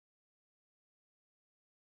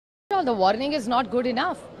The warning is not good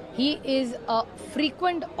enough. He is a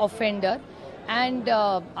frequent offender, and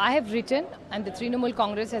I have written, and the Trinamool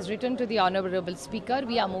Congress has written to the Honourable Speaker,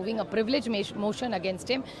 we are moving a privilege motion against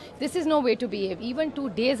him. This is no way to behave. Even 2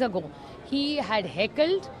 days ago, he had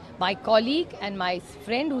heckled my colleague and my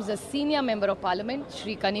friend, who's a senior member of Parliament,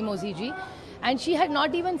 Shri Kanimozhi ji, and she had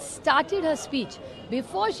not even started her speech.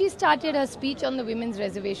 Before she started her speech on the Women's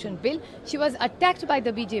Reservation Bill, she was attacked by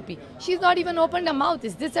the BJP. She's not even opened her mouth.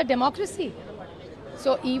 Is this a democracy?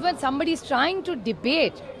 So even somebody is trying to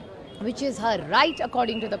debate, which is her right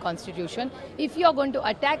according to the Constitution, if you're going to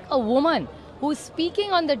attack a woman who's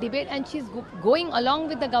speaking on the debate and she's going along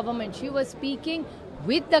with the government, she was speaking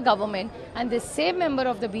with the government, and the same member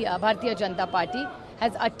of the Bharatiya Janata Party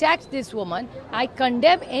has attacked this woman. I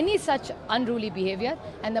condemn any such unruly behavior,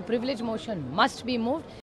 and the privilege motion must be moved.